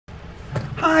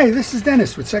Hi, this is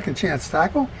Dennis with Second Chance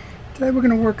Tackle. Today we're going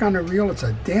to work on a reel. It's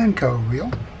a Danco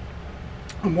reel.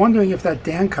 I'm wondering if that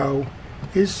Danco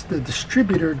is the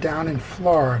distributor down in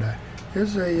Florida.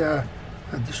 There's a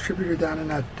distributor down in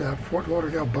that Fort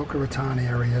Lauderdale, Boca Raton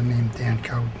area named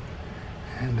Danco.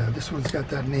 And this one's got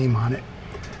that name on it.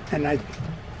 And I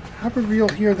have a reel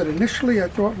here that initially I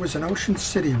thought was an Ocean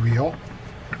City reel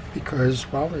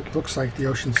because, well, it looks like the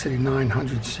Ocean City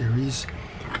 900 series.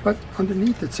 But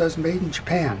underneath it says Made in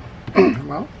Japan.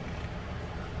 Well,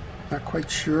 not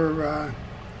quite sure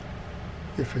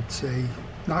if it's a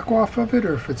knockoff of it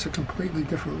or if it's a completely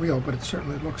different reel, but it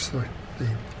certainly looks the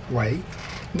way.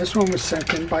 And this one was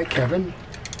sent in by Kevin.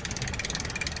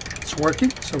 It's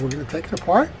working, so we're going to take it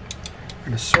apart. We're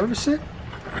going to service it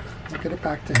and get it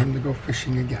back to him to go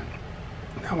fishing again.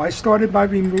 Now, I started by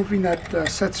removing that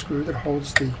set screw that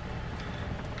holds the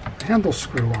handle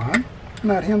screw on. And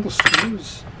that handle screw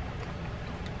is,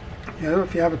 you know,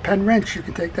 if you have a pen wrench, you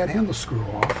can take that handle screw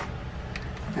off.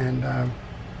 And we're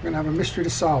going to have a mystery to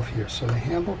solve here. So the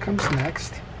handle comes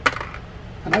next.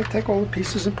 And I take all the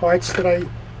pieces and parts that I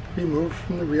removed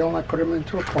from the reel and I put them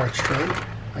into a parts tray.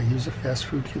 I use a fast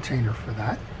food container for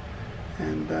that.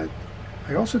 And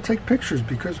I also take pictures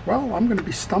because, well, I'm going to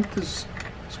be stumped as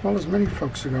well as many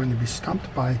folks are going to be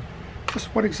stumped by just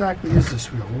what exactly is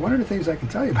this reel. Well, one of the things I can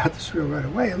tell you about this reel right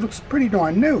away, it looks pretty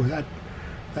darn new. That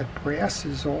brass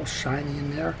is all shiny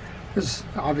in there. There's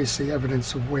obviously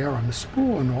evidence of wear on the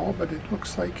spool and all, but it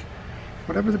looks like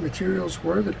whatever the materials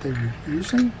were that they were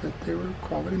using, that they were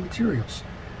quality materials.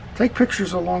 Take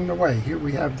pictures along the way. Here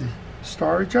we have the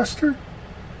star adjuster.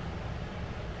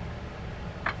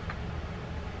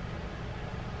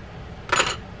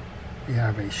 We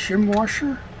have a shim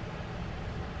washer.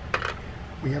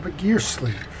 We have a gear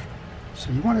sleeve.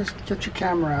 So you want to get your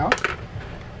camera out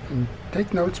and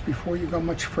take notes before you go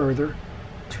much further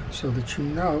so that you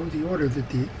know the order that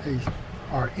they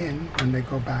are in when they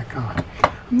go back on.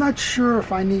 I'm not sure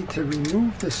if I need to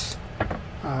remove this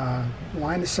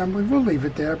line assembly. We'll leave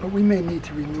it there, but we may need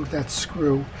to remove that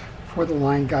screw for the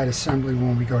line guide assembly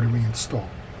when we go to reinstall.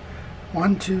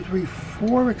 1, 2, 3,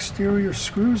 4 exterior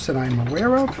screws that I'm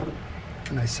aware of.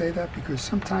 And I say that because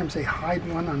sometimes they hide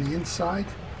one on the inside,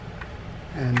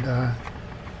 and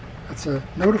that's a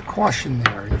note of caution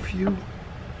there. If you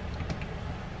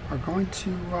are going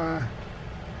to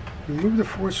remove the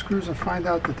 4 screws and find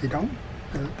out that they don't,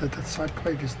 that the side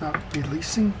plate is not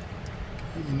releasing,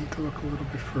 you need to look a little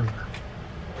bit further.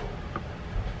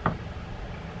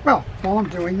 Well, while I'm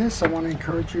doing this, I want to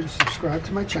encourage you to subscribe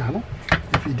to my channel.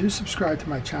 If you do subscribe to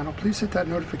my channel, please hit that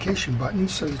notification button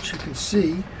so that you can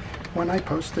see when I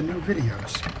post the new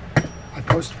videos. I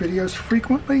post videos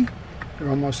frequently. They're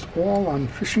almost all on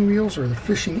fishing reels or the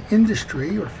fishing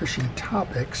industry or fishing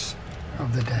topics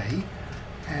of the day.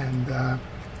 And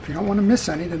if you don't want to miss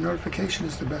any, the notification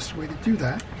is the best way to do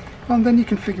that. Well, and then you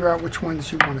can figure out which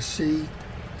ones you want to see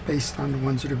based on the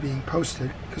ones that are being posted,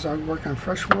 because I work on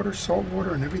freshwater,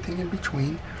 saltwater, and everything in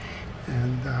between,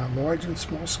 and large and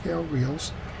small scale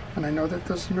reels. And I know that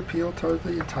doesn't appeal to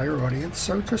the entire audience,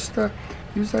 so just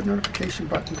use that notification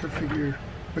button to figure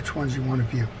which ones you want to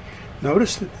view.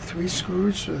 Notice that the 3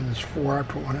 screws, there's 4, I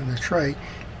put one in the tray,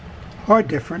 are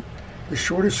different. The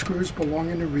shorter screws belong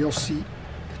in the reel seat.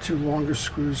 The 2 longer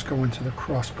screws go into the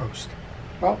cross post.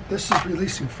 Well, this is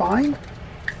releasing fine,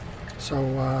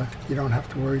 so you don't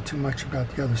have to worry too much about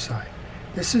the other side.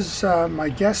 This is, my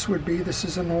guess would be, this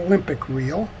is an Olympic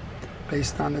reel,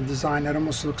 based on the design that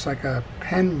almost looks like a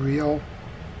pen reel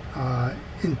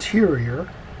interior,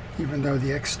 even though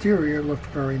the exterior looked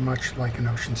very much like an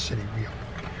Ocean City reel.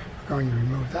 We're going to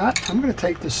remove that. I'm going to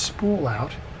take this spool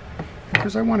out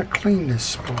because I want to clean this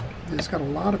spool. It's got a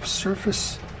lot of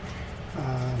surface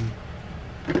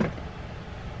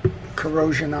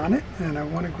corrosion on it, and I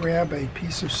want to grab a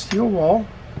piece of steel wool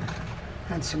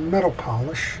and some metal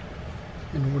polish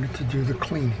in order to do the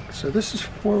cleaning. So this is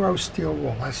 4-0 steel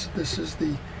wool. This is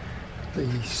the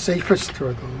safest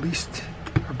or the least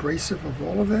abrasive of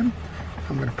all of them.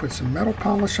 I'm going to put some metal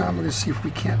polish on. We're going to see if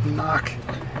we can't knock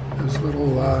those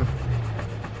little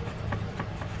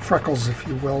freckles, if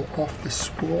you will, off this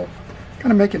spool.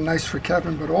 Kind of make it nice for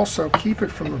Kevin, but also keep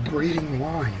it from a braiding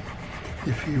line.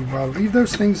 If you leave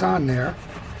those things on there,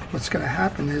 what's going to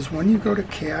happen is when you go to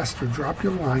cast or drop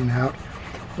your line out,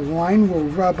 the line will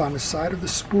rub on the side of the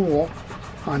spool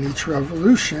on each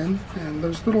revolution, and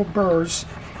those little burrs,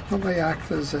 well, they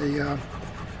act as a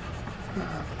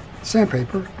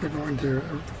sandpaper. They're going to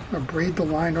braid the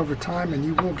line over time, and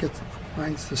you will get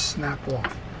lines to snap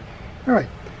off. All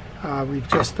right, we've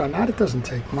just done that. It doesn't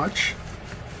take much.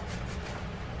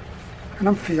 And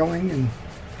I'm feeling and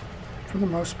for the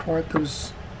most part,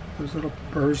 those little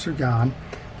burrs are gone.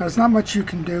 Now, there's not much you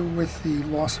can do with the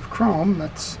loss of chrome.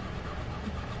 That's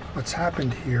what's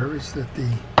happened here, is that the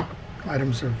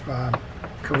items have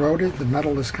corroded. The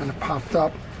metal is kind of popped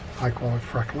up. I call it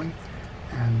freckling,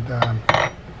 and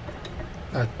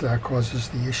that causes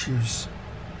the issues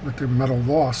with the metal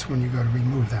loss when you go to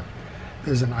remove them.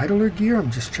 There's an idler gear.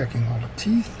 I'm just checking all the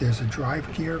teeth. There's a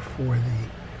drive gear for the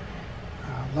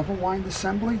lever wind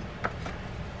assembly.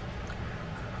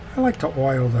 I like to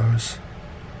oil those.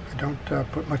 I don't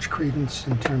put much credence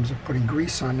in terms of putting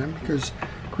grease on them, because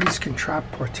grease can trap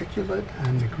particulate,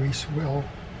 and the grease will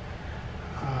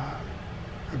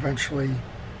eventually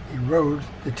erode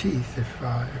the teeth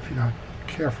if you're not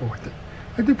careful with it.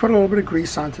 I do put a little bit of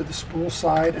grease onto the spool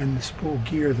side and the spool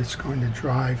gear that's going to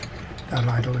drive that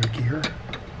idler gear.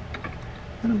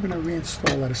 Then I'm going to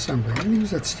reinstall that assembly. I'm going to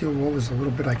use that steel wool. There's a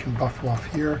little bit I can buff off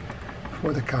here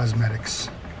for the cosmetics.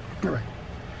 All right,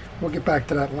 we'll get back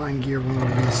to that line gear when we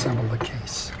reassemble the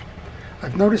case.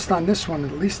 I've noticed on this one,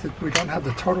 at least, that we don't have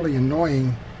the totally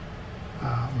annoying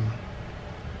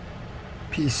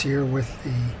piece here with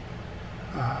the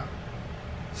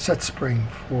set spring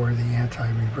for the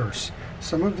anti-reverse.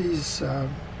 Some of these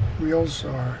reels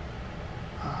have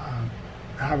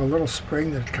a little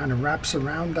spring that kind of wraps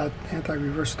around that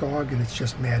anti-reverse dog, and it's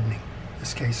just maddening. In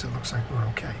this case, it looks like we're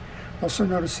okay. Also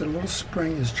notice that a little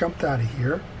spring has jumped out of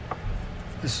here.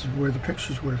 This is where the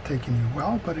pictures would have taken you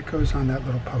well, but it goes on that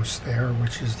little post there,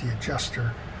 which is the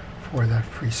adjuster for that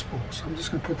free spool. So I'm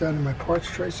just going to put that in my parts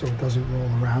tray so it doesn't roll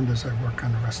around as I work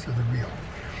on the rest of the reel.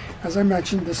 As I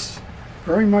mentioned, this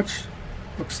very much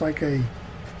looks like a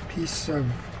piece of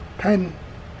pen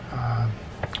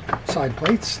side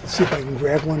plates. Let's see if I can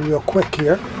grab one real quick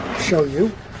here to show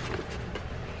you.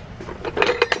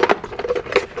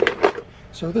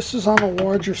 So this is on a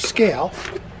larger scale,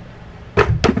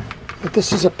 but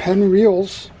this is a Penn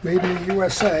Reels made in the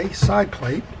USA side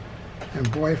plate. And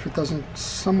boy, if it doesn't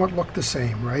somewhat look the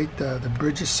same, right? The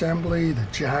bridge assembly, the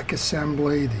jack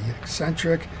assembly, the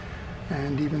eccentric,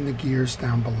 and even the gears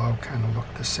down below kind of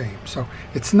look the same. So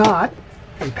it's not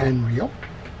a Penn reel,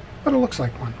 but it looks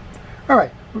like one. All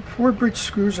right, 4 bridge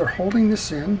screws are holding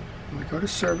this in. When we go to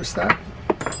service that,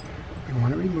 we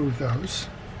want to remove those.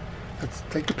 Let's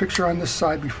take the picture on this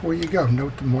side before you go.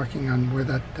 Note the marking on where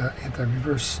that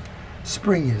anti-reverse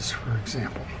spring is, for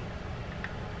example.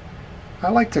 I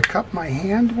like to cup my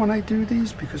hand when I do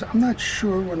these, because I'm not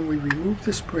sure when we remove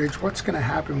this bridge what's going to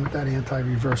happen with that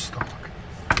anti-reverse dog.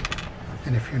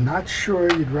 And if you're not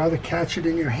sure, you'd rather catch it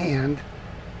in your hand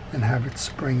than have it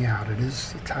spring out. It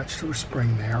is attached to a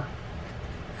spring there,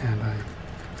 and I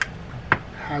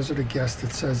hazard a guess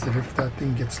that says that if that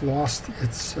thing gets lost,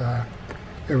 it's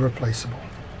irreplaceable.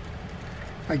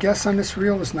 My guess on this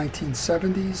reel is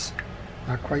 1970s.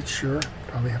 Not quite sure.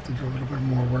 Probably have to do a little bit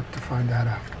more work to find that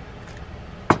out.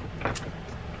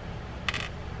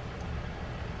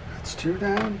 That's 2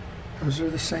 down. Those are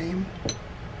the same.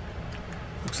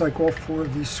 Looks like all 4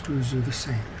 of these screws are the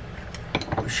same.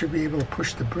 We should be able to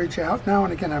push the bridge out now.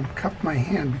 And again, I've cupped my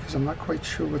hand because I'm not quite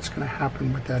sure what's going to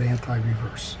happen with that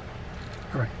anti-reverse.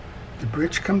 All right, the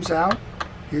bridge comes out.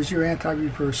 Here's your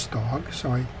anti-reverse dog.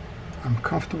 So I'm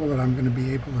comfortable that I'm going to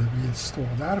be able to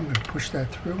reinstall that. I'm going to push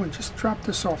that through and just drop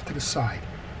this off to the side.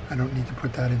 I don't need to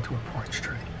put that into a parts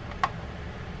tray.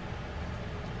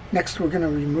 Next, we're going to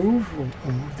we'll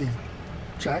move the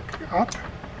jack up,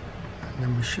 and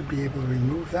then we should be able to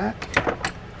remove that.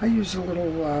 I use a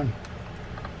little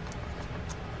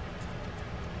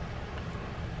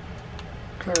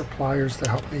pair of pliers to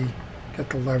help me get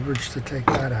the leverage to take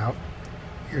that out.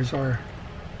 Here's our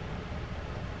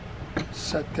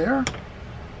set there,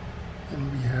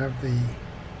 and we have the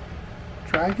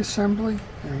drag assembly,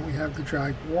 and we have the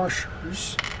drag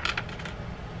washers,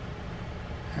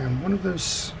 and one of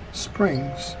those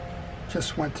springs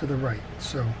just went to the right,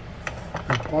 so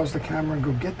I'll pause the camera and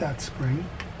go get that spring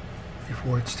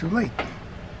before it's too late.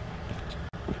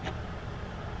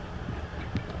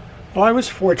 Well, I was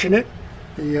fortunate.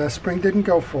 The spring didn't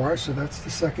go far, so that's the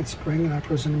second spring, and that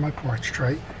goes into my parts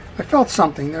tray. I felt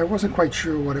something there. I wasn't quite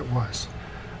sure what it was.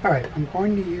 All right, I'm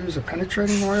going to use a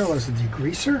penetrating oil as a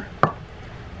degreaser.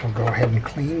 I'll go ahead and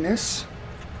clean this.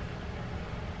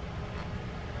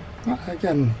 Well,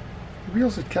 again, the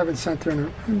reels at Kevin Center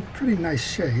are in pretty nice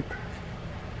shape.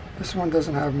 This one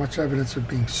doesn't have much evidence of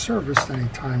being serviced any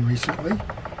time recently,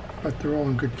 but they're all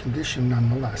in good condition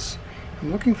nonetheless.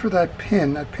 I'm looking for that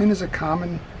pin. That pin is a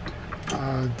common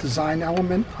design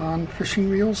element on fishing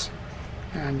reels,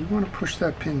 and you want to push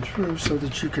that pin through so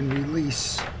that you can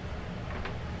release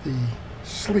the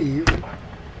sleeve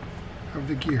of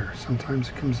the gear. Sometimes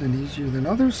it comes in easier than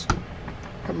others,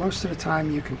 but most of the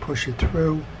time you can push it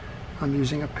through. I'm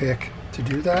using a pick to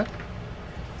do that.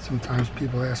 Sometimes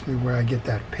people ask me where I get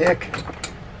that pick.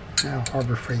 Now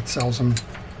Harbor Freight sells them.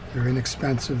 They're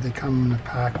inexpensive. They come in a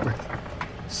pack with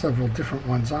several different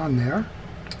ones on there.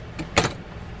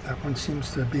 That one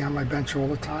seems to be on my bench all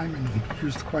the time and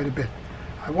used quite a bit.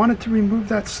 I wanted to remove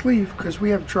that sleeve because we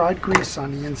have dried grease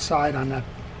on the inside on that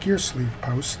gear sleeve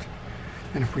post.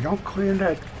 And if we don't clean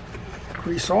that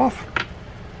grease off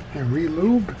and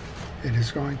re-lube, it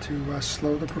is going to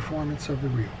slow the performance of the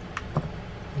reel.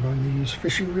 I'm going to use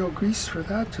fishing reel grease for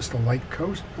that, just a light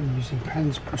coat. I'm using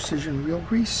Penn's Precision Reel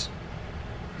Grease.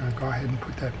 I'm going to go ahead and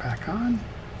put that back on.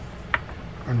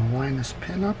 I'm going to line this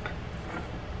pin up.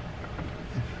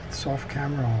 If it's off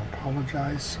camera, I'll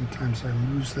apologize. Sometimes I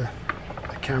lose the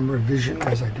camera vision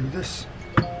as I do this.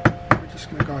 We're just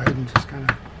going to go ahead and just kind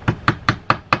of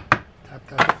tap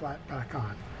that flat back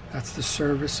on. That's the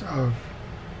service of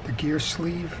the gear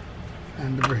sleeve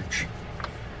and the bridge.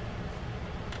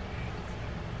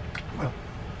 Well,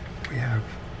 we have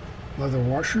leather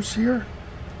washers here.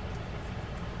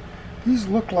 These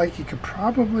look like you could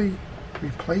probably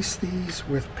replace these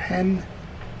with Penn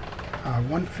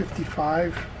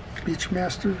 155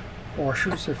 Beachmaster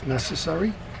washers if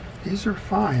necessary. These are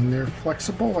fine. They're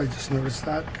flexible. I just noticed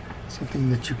that.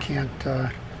 Something that you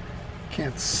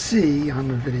can't see on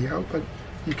the video, but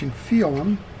you can feel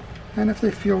them. And if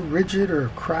they feel rigid or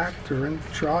cracked or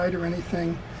dried or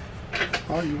anything,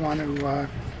 well, you want to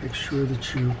make sure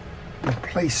that you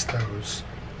replace those.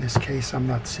 In this case, I'm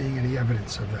not seeing any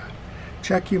evidence of that.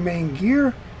 Check your main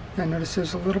gear. I notice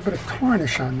there's a little bit of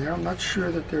tarnish on there. I'm not sure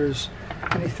that there's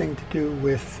anything to do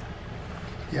with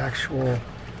the actual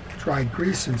dried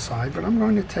grease inside, but I'm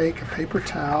going to take a paper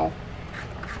towel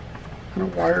and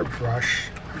a wire brush.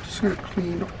 I'm just going to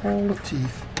clean all the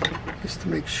teeth just to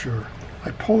make sure.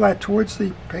 I pull that towards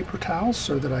the paper towel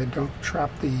so that I don't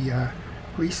trap the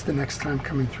grease the next time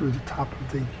coming through the top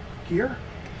of the gear.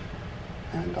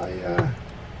 And I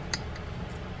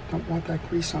don't want that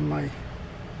grease on my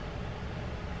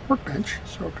workbench,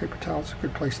 so a paper towel is a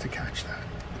good place to catch that.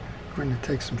 I'm going to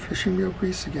take some fishing reel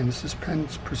grease. Again, this is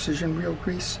Penn's Precision Reel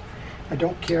Grease. I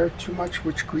don't care too much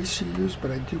which grease you use,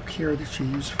 but I do care that you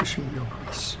use fishing reel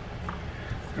grease.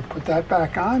 I'm going to put that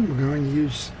back on. We're going to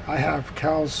use, I have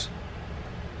Cal's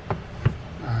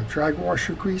drag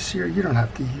washer grease here. You don't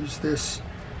have to use this.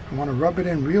 I want to rub it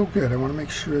in real good. I want to make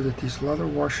sure that these leather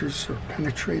washers are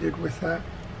penetrated with that,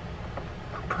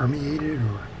 or permeated,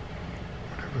 or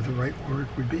whatever the right word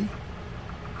would be.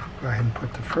 Go ahead and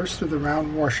put the first of the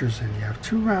round washers in. You have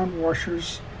two round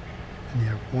washers, and you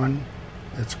have one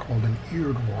that's called an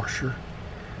eared washer.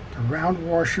 The round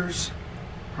washers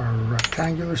are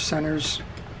rectangular centers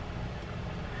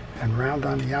and round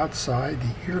on the outside.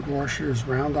 The eared washer is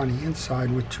round on the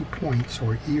inside with 2 points,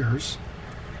 or ears.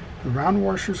 The round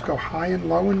washers go high and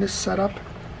low in this setup.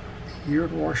 The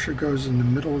eared washer goes in the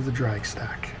middle of the drag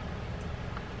stack.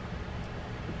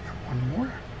 Got one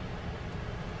more.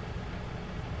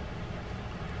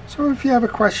 So if you have a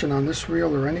question on this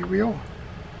reel or any reel,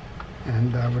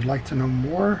 and would like to know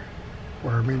more,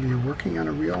 or maybe you're working on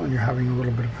a reel and you're having a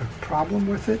little bit of a problem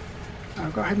with it,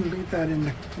 go ahead and leave that in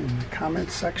the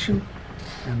comments section,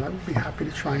 and I would be happy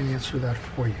to try and answer that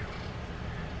for you.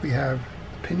 We have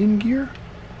pinion gear.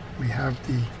 We have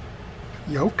the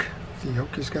yoke. The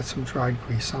yoke has got some dried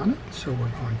grease on it, so we're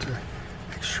going to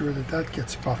make sure that that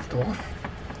gets buffed off.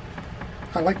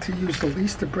 I like to use the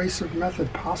least abrasive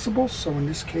method possible, so in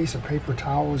this case a paper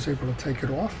towel is able to take it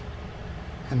off,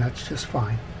 and that's just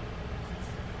fine.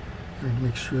 And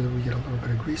make sure that we get a little bit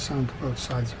of grease onto both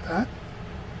sides of that.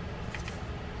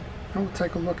 Now we'll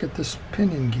take a look at this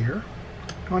pinion gear.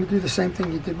 You want to do the same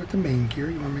thing you did with the main gear.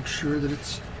 You want to make sure that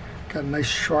it's got nice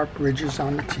sharp ridges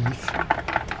on the teeth.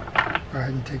 Go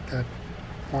ahead and take that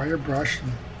wire brush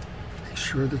and make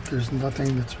sure that there's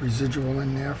nothing that's residual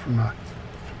in there from a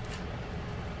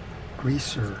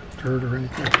grease or dirt or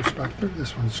anything perspective.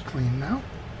 This one's clean now.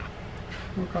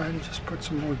 We'll go ahead and just put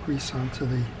some more grease onto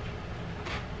the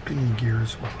pinion gear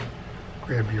as well.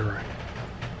 Grab your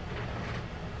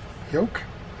yoke.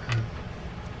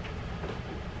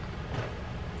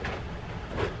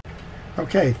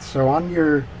 Okay, so on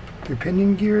your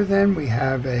pinion gear then we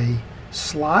have a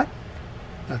slot.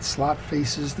 That slot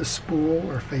faces the spool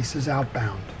or faces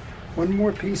outbound. One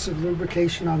more piece of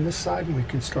lubrication on this side and we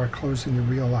can start closing the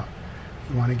reel up.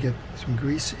 You want to get some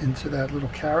grease into that little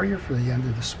carrier for the end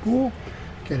of the spool,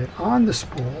 get it on the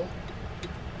spool,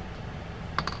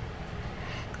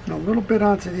 and a little bit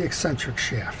onto the eccentric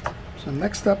shaft. So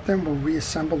next up then we'll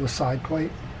reassemble the side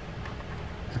plate.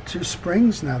 The two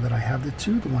springs, now that I have the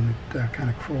two, the one that kind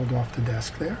of crawled off the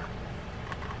desk there.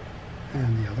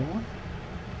 and the other one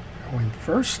go in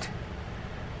first.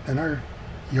 Then our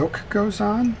yoke goes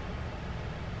on.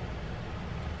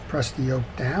 Press the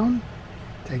yoke down.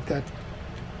 Take that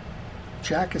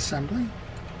jack assembly,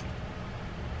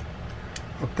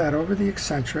 hook that over the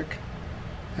eccentric,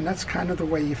 and that's kind of the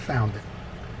way you found it.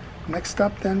 Next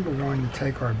up then, we're going to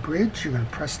take our bridge. You're going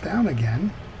to press down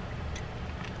again.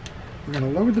 We're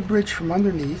going to load the bridge from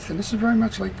underneath, and this is very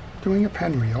much like doing a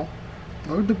pen reel.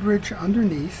 Load the bridge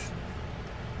underneath.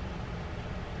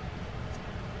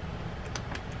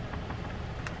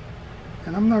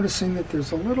 And I'm noticing that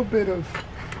there's a little bit of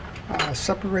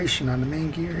separation on the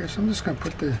main gear here, so I'm just going to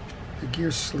put the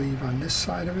gear sleeve on this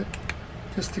side of it,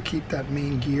 just to keep that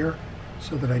main gear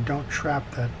so that I don't trap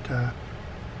that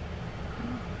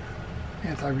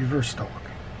anti-reverse dog.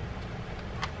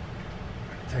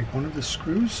 Take one of the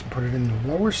screws, put it in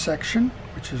the lower section,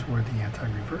 which is where the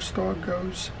anti-reverse dog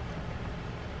goes.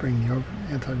 Bring the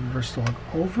anti-reverse dog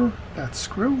over that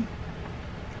screw.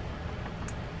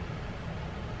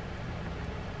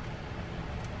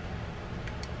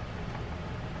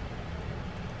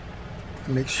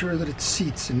 And make sure that it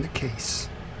seats in the case.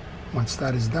 Once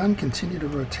that is done, continue the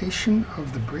rotation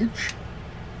of the bridge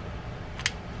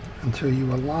until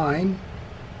you align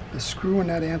the screw in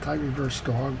that anti-reverse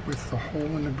dog with the hole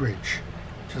in the bridge,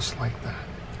 just like that.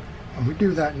 When we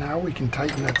do that now, we can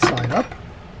tighten that side up.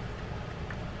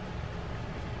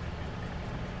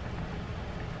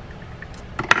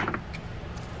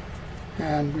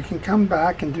 And we can come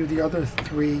back and do the other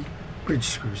 3 bridge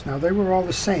screws. Now they were all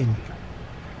the same,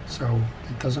 so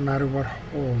it doesn't matter what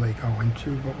hole they go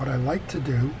into, but what I like to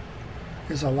do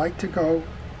is I like to go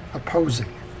opposing.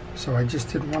 So I just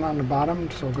did one on the bottom,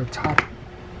 so I'll go top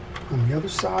on the other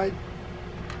side,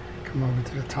 come over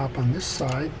to the top on this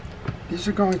side. These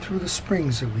are going through the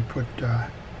springs that we put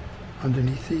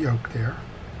underneath the yoke there.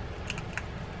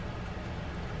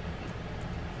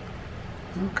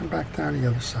 And we'll come back down the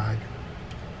other side.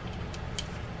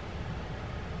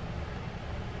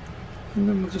 And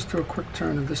then we'll just do a quick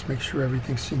turn of this, make sure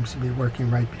everything seems to be working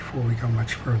right before we go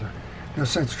much further. No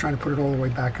sense trying to put it all the way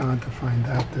back on to find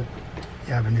out that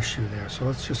you have an issue there. So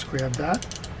let's just grab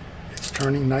that. It's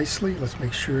turning nicely. Let's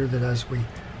make sure that as we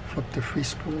flip the free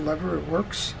spool lever, it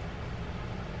works.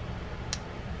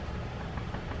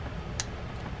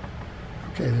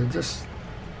 Okay, there just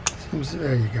seems,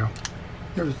 there you go.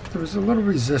 There was a little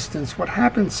resistance. What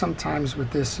happens sometimes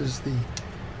with this is the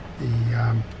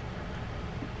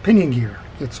pinion gear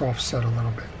gets offset a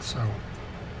little bit. So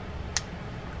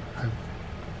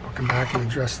I'll come back and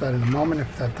address that in a moment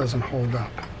if that doesn't hold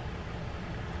up.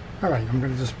 All right, I'm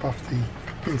going to just buff the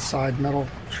inside metal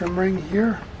trim ring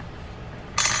here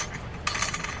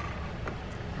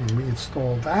and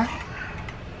reinstall that.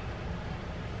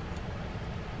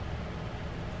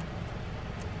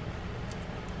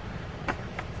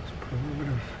 Let's put a little bit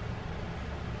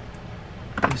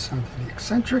of grease onto the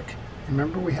eccentric.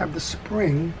 Remember, we have the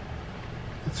spring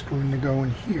that's going to go in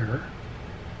here,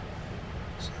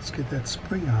 so let's get that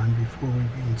spring on before we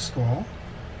reinstall.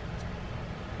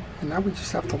 And now we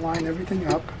just have to line everything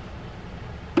up,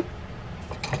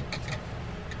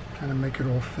 kind of make it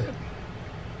all fit.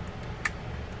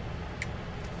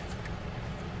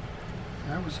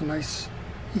 That was a nice,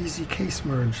 easy case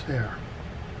merge there.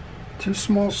 2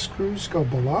 small screws go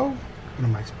below. Go to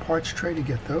my parts tray to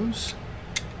get those.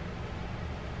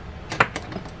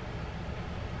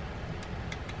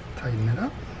 Tighten it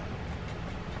up.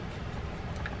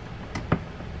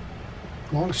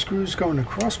 Long screws go into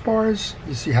crossbars.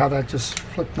 You see how that just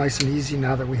flipped nice and easy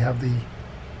now that we have the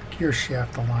gear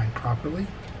shaft aligned properly.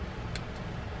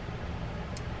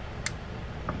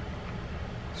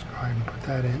 Let's go ahead and put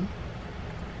that in.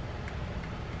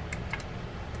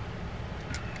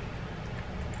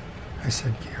 I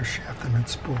said gear shaft, I meant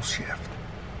spool shaft.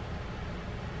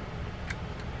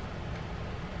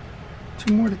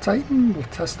 2 more to tighten. We'll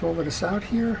test all of this out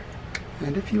here.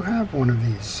 And if you have one of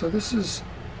these. So this is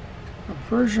a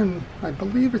version, I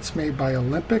believe it's made by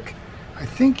Olymipic. I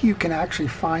think you can actually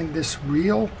find this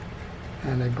reel,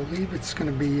 and I believe it's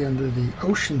going to be under the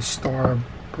Ocean Star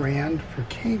brand for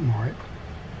Kmart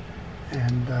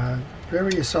and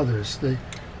various others. The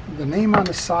name on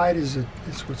the side is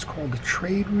what's called a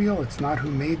trade reel. It's not who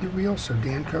made the reel, so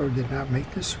Danco did not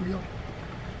make this reel.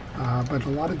 But a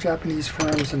lot of Japanese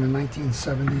firms in the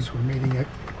 1970s were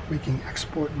making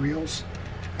export reels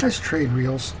as trade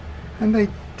reels, and they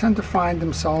tend to find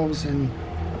themselves in,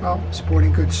 well,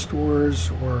 sporting goods stores,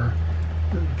 or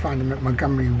find them at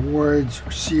Montgomery Ward's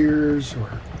or Sears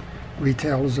or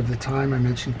retailers of the time. I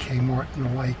mentioned Kmart and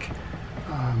the like.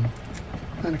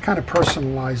 And it kind of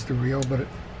personalized the reel, but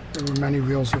there were many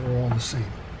reels that were all the same.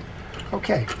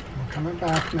 Okay, we're coming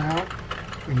back now.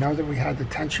 We know that we had the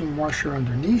tension washer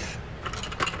underneath.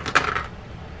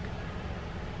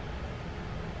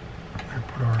 I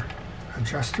put our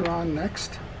adjuster on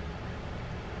next.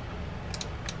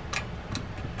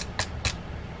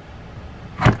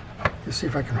 Let's see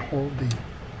if I can hold the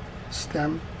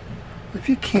stem. If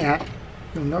you can't,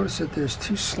 you'll notice that there's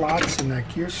 2 slots in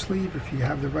that gear sleeve. If you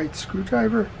have the right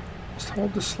screwdriver, just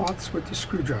hold the slots with the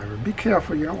screwdriver. Be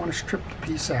careful, you don't want to strip the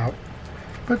piece out,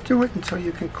 but do it until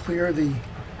you can clear the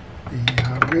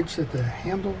ridge that the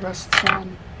handle rests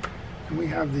on. And we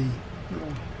have the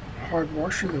little hard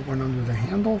washer that went under the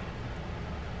handle.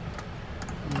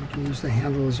 And we can use the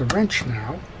handle as a wrench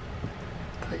now.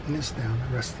 Tighten this down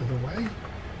the rest of the way.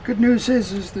 Good news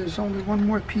is there's only one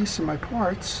more piece in my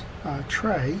parts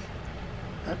tray.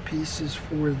 That piece is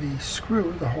for the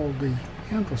screw to hold the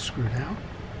handle screw down.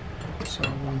 So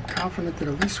I'm confident that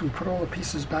at least we put all the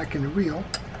pieces back in the reel.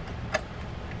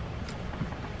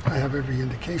 I have every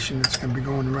indication it's going to be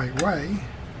going the right way.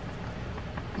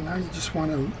 And now you just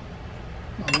want to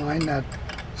align that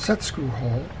set screw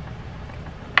hole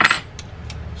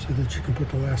so that you can put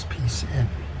the last piece in.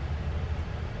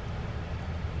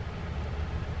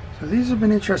 So these have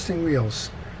been interesting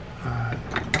reels.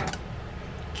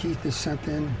 Keith has sent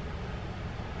in,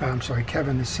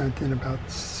 Kevin has sent in about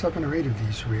 7 or 8 of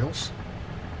these reels.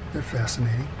 They're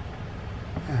fascinating,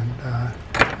 and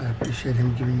I appreciate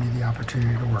him giving me the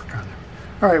opportunity to work on them.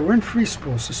 All right, we're in free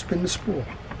spool, so spin the spool.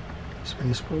 Spin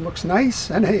the spool looks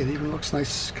nice, and hey, it even looks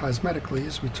nice cosmetically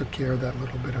as we took care of that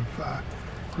little bit of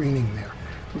greening there.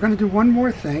 We're going to do one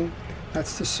more thing.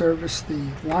 That's to service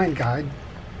the line guide.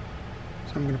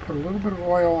 So I'm going to put a little bit of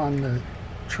oil on the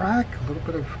track, a little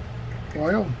bit of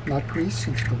oil, not grease,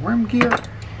 into the worm gear.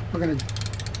 We're going to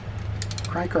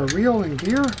crank our reel in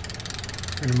gear.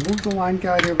 We're going to move the line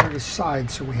guide over to the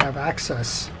side so we have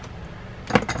access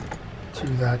to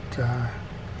that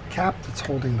cap that's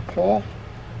holding the pawl.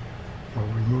 We'll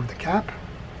remove the cap.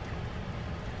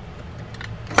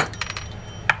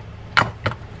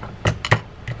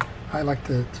 I like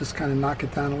to just kind of knock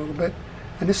it down a little bit.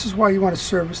 And this is why you want to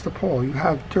service the pawl. You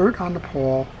have dirt on the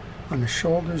pawl, on the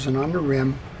shoulders and on the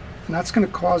rim, and that's going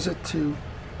to cause it to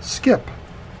skip.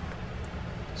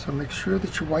 So make sure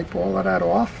that you wipe all of that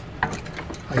off.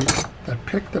 That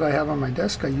pick that I have on my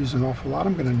desk, I use an awful lot.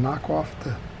 I'm going to knock off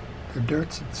the dirt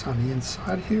that's on the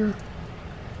inside here.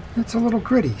 It's a little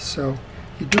gritty, so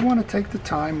you do want to take the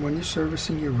time when you're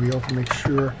servicing your reel to make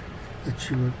sure that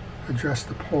you address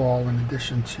the pawl in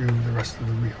addition to the rest of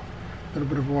the reel. A little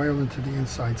bit of oil into the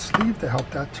inside sleeve to help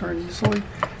that turn easily.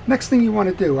 Next thing you want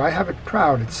to do, I have it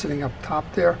proud, it's sitting up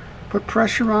top there. Put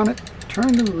pressure on it,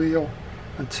 turn the reel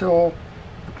until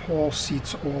the pawl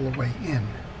seats all the way in.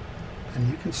 And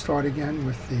you can start again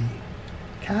with the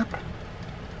cap.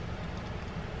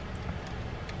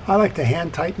 I like to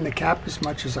hand tighten the cap as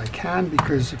much as I can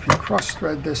because if you cross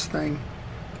thread this thing,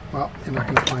 well, you're not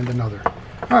going to find another.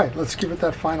 All right, let's give it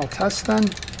that final test then.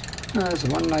 There's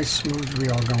one nice smooth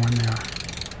reel going there.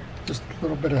 Just a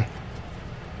little bit of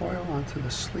oil onto the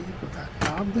sleeve of that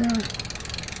knob there.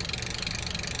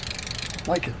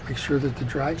 Like it. Make sure that the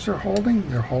drags are holding.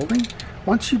 They're holding.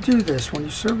 Once you do this, when you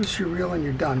service your reel and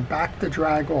you're done, back the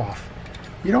drag off.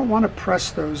 You don't want to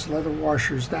press those leather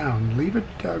washers down. Leave it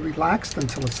relaxed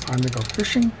until it's time to go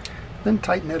fishing. Then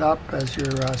tighten it up as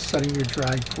you're setting your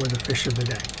drag for the fish of the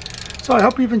day. So I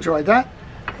hope you've enjoyed that.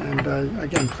 And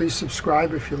again, please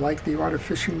subscribe if you like the art of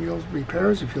fishing reel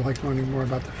repairs, if you like learning more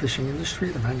about the fishing industry,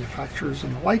 the manufacturers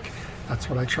and the like. That's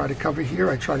what I try to cover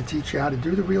here. I try to teach you how to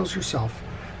do the reels yourself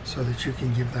so that you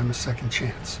can give them a second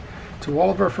chance. To all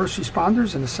of our first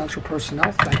responders and essential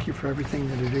personnel, thank you for everything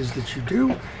that it is that you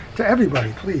do. To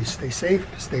everybody, please stay safe,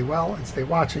 stay well, and stay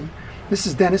watching. This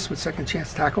is Dennis with Second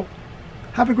Chance Tackle.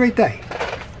 Have a great day.